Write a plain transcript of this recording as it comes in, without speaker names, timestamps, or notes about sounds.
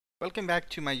Welcome back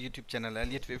to my YouTube channel,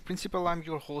 Elliott with Principal. I'm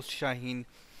your host, Shaheen.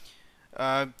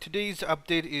 Today's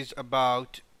update is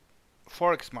about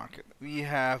Forex market. We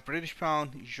have British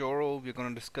pound, euro, we're going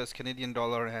to discuss Canadian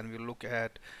dollar, and we'll look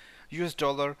at US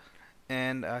dollar,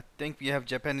 and I think we have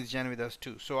Japanese yen with us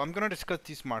too. So I'm going to discuss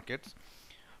these markets.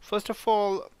 First of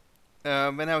all,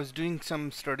 when I was doing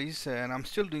some studies, and I'm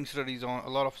still doing studies on a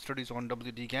lot of studies on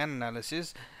WD-GAN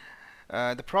analysis,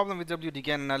 the problem with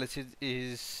WD-GAN analysis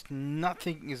is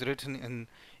nothing is written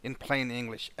in plain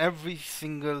English. Every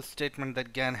single statement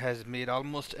that GAN has made,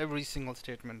 almost every single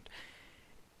statement,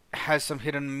 has some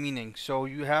hidden meaning. So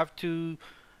you have to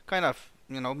kind of,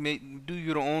 do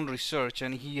your own research.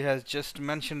 And he has just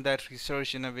mentioned that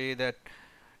research in a way that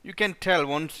you can tell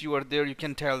once you are there. You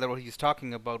can tell that what he's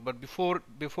talking about. But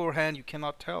beforehand, you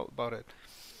cannot tell about it.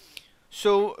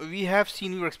 So we have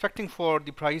seen, we were expecting for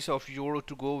the price of euro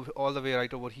to go all the way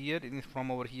right over here,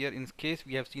 from over here. In this case,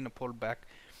 we have seen a pullback.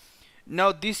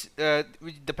 Now this,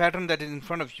 the pattern that is in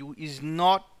front of you is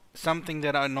not something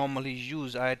that I normally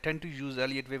use. I tend to use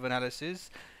Elliott wave analysis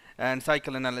and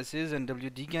cycle analysis and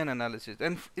WD-GAN analysis.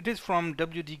 And it is from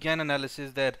WD-GAN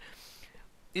analysis that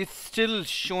it's still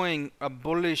showing a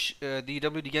bullish, the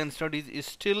WD-GAN studies is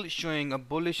still showing a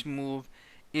bullish move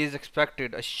is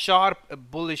expected. A sharp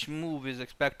bullish move is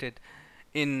expected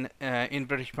in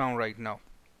British pound right now.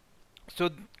 So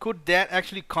could that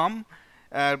actually come?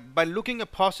 By looking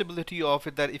at possibility of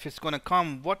it, that if it's going to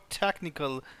come, what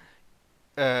technicality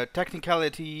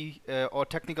or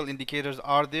technical indicators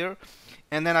are there?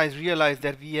 And then I realized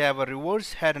that we have a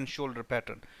reverse head and shoulder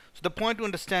pattern. So the point to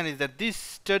understand is that this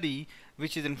study,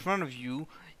 which is in front of you,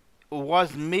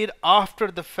 was made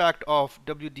after the fact of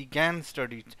WD-GAN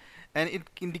studies, and it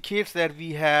indicates that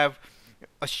we have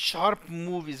a sharp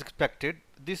move is expected.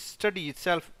 This study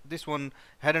itself, this one,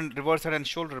 reverse head and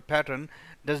shoulder pattern,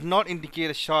 does not indicate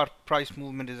a sharp price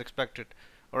movement is expected.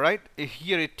 Alright,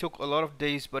 here it took a lot of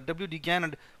days, but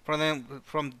WD-GAN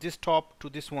from this top to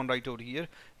this one right over here,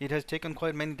 it has taken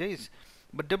quite many days.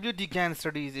 But WD-GAN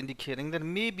study is indicating that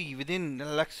maybe within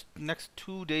the next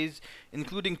 2 days,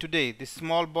 including today, this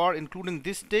small bar, including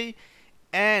this day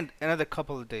and another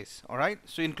couple of days. Alright,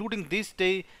 so including this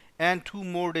day and 2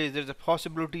 more days, there's a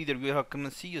possibility that we are going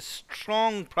to see a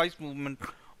strong price movement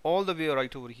all the way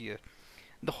right over here.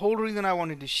 The whole reason I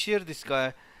wanted to share this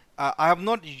guy, I have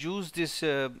not used this,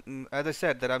 as I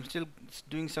said, that I'm still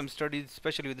doing some studies,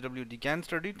 especially with WD-GAN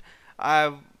studies.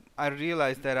 I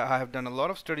realized that I have done a lot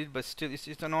of studies, but still it's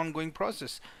an ongoing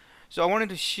process. So I wanted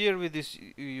to share with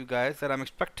you guys that I'm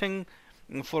expecting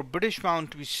for British pound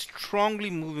to be strongly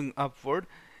moving upward.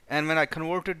 And when I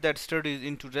converted that studies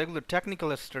into regular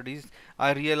technical studies,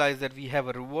 I realized that we have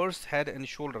a reverse head and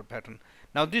shoulder pattern.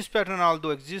 Now this pattern,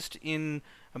 although exists in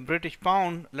British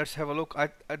pound, let's have a look. I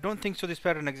don't think so this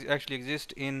pattern actually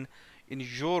exists in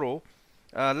euro.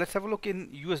 Let's have a look in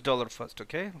US dollar first.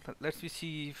 Okay, let's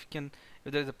see if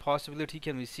there's a possibility.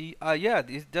 Can we see? Yeah,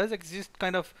 this does exist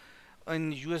kind of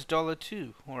in US dollar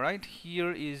too. All right,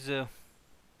 here is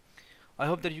I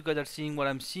hope that you guys are seeing what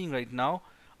I'm seeing right now.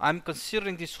 I'm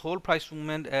considering this whole price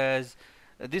movement as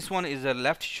this one is a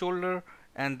left shoulder,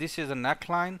 and this is a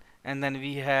neckline, and then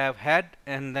we have head,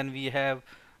 and then we have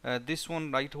this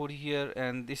one right over here,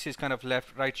 and this is kind of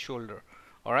right shoulder.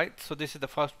 Alright, so this is the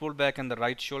first pullback and the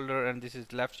right shoulder, and this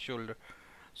is left shoulder.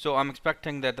 So I'm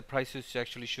expecting that the prices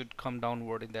actually should come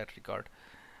downward in that regard.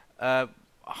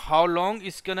 How long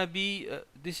it's gonna be?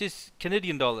 This is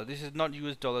Canadian dollar. This is not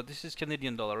US dollar. This is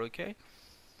Canadian dollar. Okay.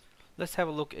 Let's have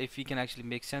a look if we can actually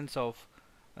make sense of.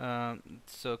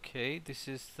 It's okay. This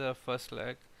is the first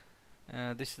leg.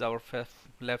 This is our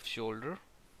left shoulder,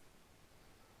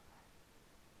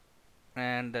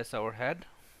 and that's our head.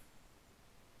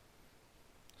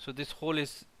 So this whole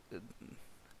is.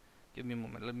 Give me a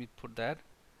moment. Let me put that.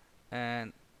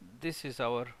 And this is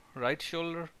our right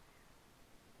shoulder,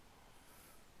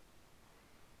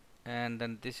 and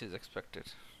then this is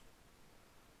expected.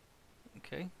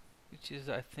 Okay, which is,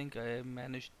 I think I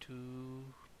managed to.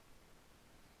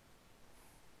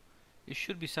 It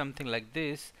should be something like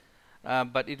this,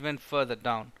 but it went further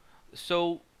down.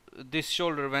 So this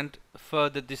shoulder went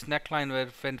further, this neckline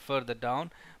went further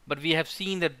down, but we have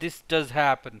seen that this does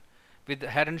happen with the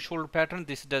head and shoulder pattern.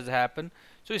 This does happen.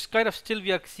 So it's kind of still,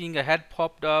 we are seeing a head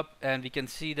popped up, and we can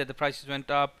see that the prices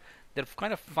went up. They're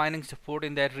kind of finding support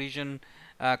in that region.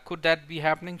 Could that be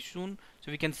happening soon?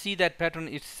 So we can see that pattern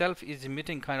itself is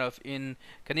emitting kind of in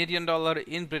Canadian dollar,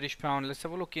 in British pound. Let's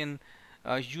have a look in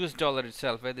US dollar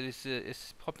itself, whether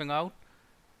it's popping out.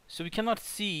 So we cannot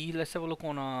see. Let's have a look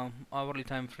on a hourly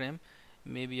time frame.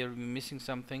 Maybe you're missing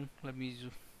something. Let me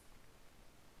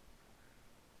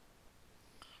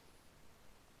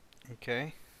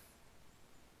Okay.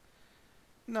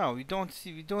 No, we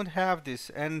don't have this,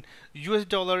 and US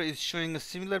dollar is showing a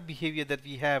similar behavior that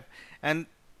we have. And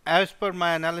as per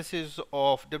my analysis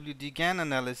of WDGAN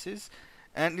analysis,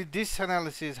 and this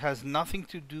analysis has nothing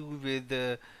to do with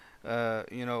the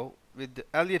with the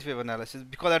Elliott wave analysis,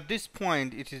 because at this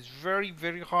point it is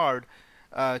very hard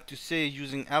to say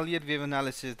using Elliott wave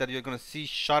analysis that you're going to see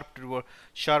sharp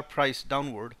price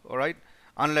downward. All right,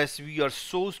 unless we are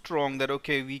so strong that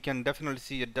okay, we can definitely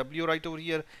see a W right over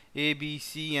here, A, B,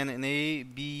 C, and an A,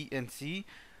 B, and C.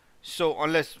 So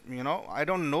unless I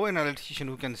don't know an analytician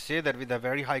who can say that with a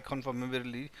very high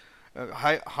conformability,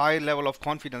 high level of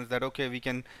confidence that okay, we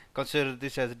can consider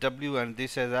this as W and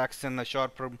this as X, and a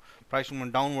sharp price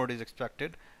movement downward is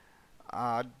expected.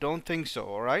 Don't think so.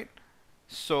 All right.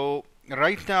 So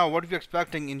right now, what we're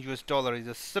expecting in US dollar is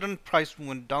a sudden price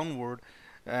movement downward,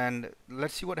 and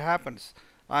let's see what happens.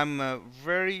 I'm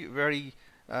very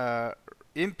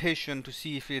impatient to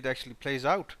see if it actually plays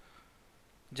out.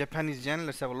 Japanese yen,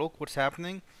 let's have a look what's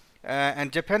happening.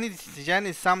 And Japanese yen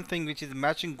is something which is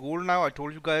matching gold now. I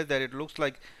told you guys that it looks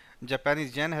like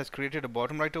Japanese yen has created a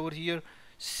bottom right over here.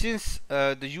 Since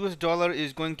the US dollar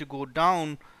is going to go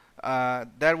down,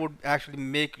 that would actually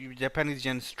make Japanese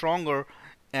yen stronger,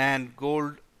 and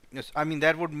gold, yes, I mean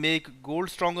that would make gold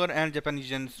stronger and Japanese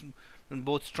yen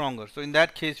both stronger. So in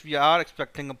that case, we are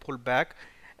expecting a pullback,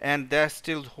 and that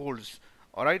still holds.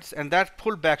 All right, and that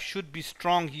pullback should be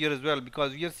strong here as well,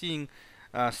 because we are seeing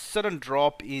a sudden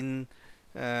drop in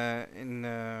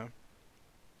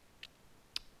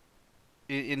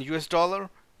US dollar.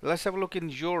 Let's have a look in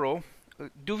euro.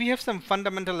 Do we have some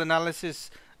fundamental analysis,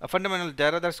 fundamental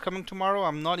data that's coming tomorrow?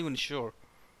 I'm not even sure.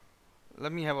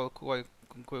 Let me have a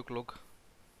quick look.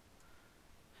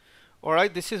 All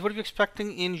right, this is what we're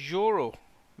expecting in euro.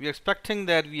 We're expecting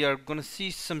that we are going to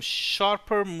see some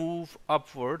sharper move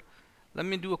upward. Let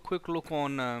me do a quick look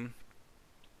on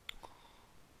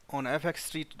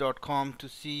fxstreet.com to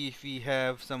see if we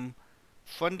have some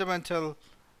fundamental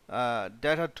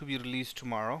data to be released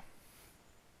tomorrow.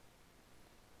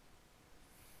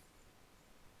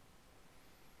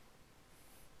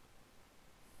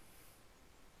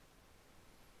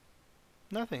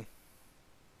 Nothing.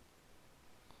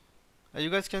 As you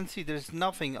guys can see, there is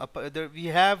nothing up there. We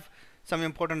have some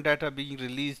important data being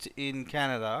released in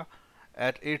Canada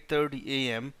at 8:30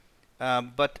 a.m.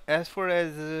 But as far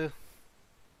as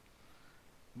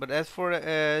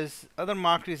other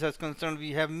markets is concerned,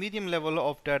 we have medium level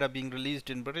of data being released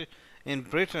in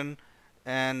Britain,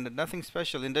 and nothing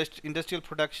special. Industrial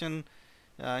production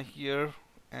here,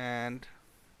 and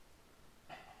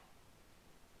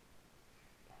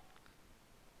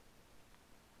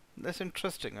that's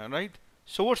interesting. All right.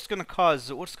 So what's going to cause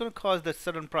that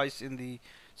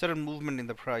sudden movement in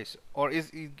the price, or is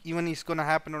it even is going to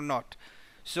happen or not?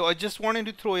 So I just wanted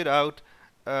to throw it out.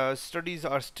 Studies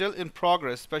are still in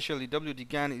progress, especially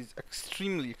WDGAN is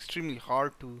extremely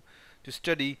hard to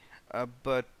study,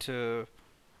 but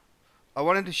I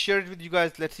wanted to share it with you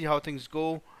guys. Let's see how things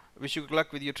go. Wish you good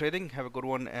luck with your trading. Have a good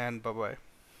one, and bye bye.